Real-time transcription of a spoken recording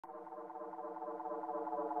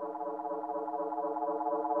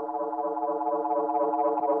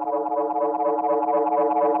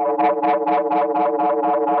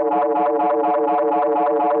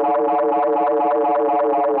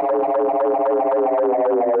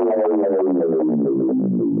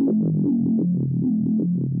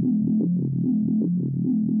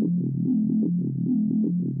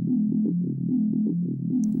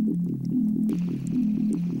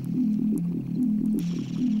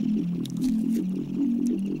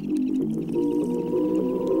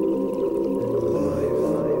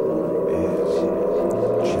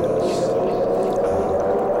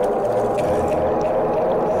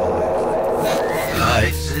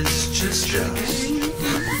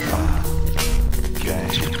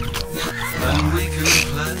and we can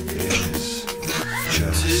play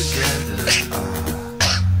together.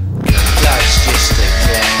 Life's just a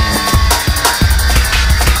game.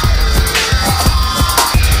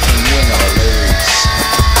 And win or lose,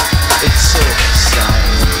 it's all the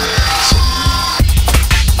same to me.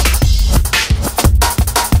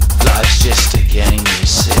 Life's just a game, you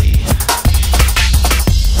see.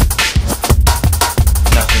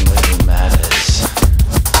 Nothing really matters.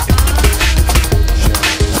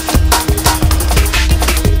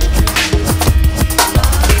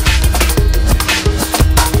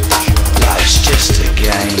 Life's just a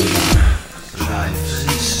game. Life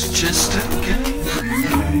is just a game,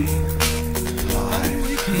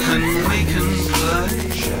 and we can play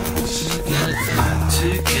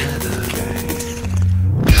together.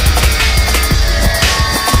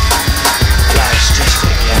 Life's just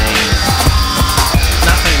a game.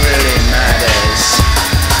 Nothing really matters.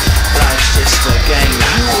 Life's just a game.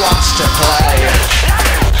 Who wants to play?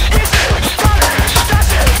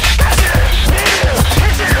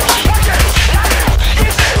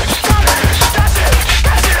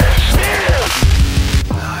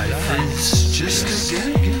 Life is just a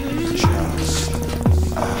game,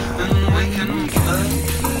 and we can play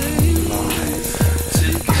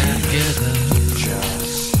together.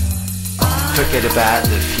 Forget about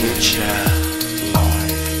the future.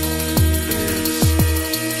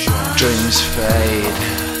 Dreams fade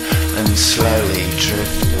and slowly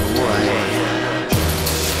drift away.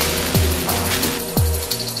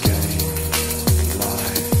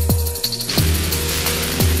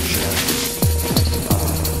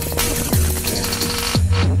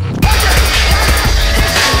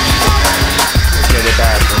 Forget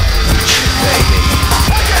about the future, baby.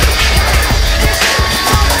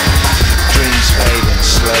 Dreams fade and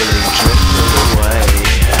slowly drift away.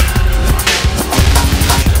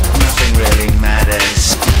 Nothing really matters.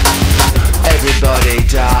 Everybody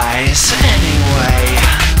dies anyway.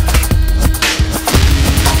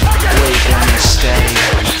 We're gonna stay.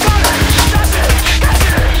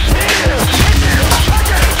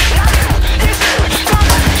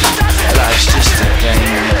 Life's just a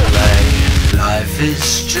game to play. Life is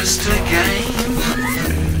just a game,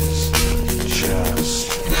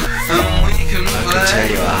 and we can I could tell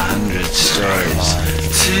you play 100 stories.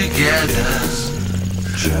 together.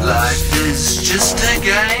 Life is just a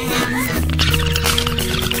game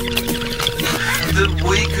that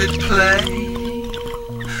we could play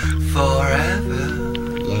forever.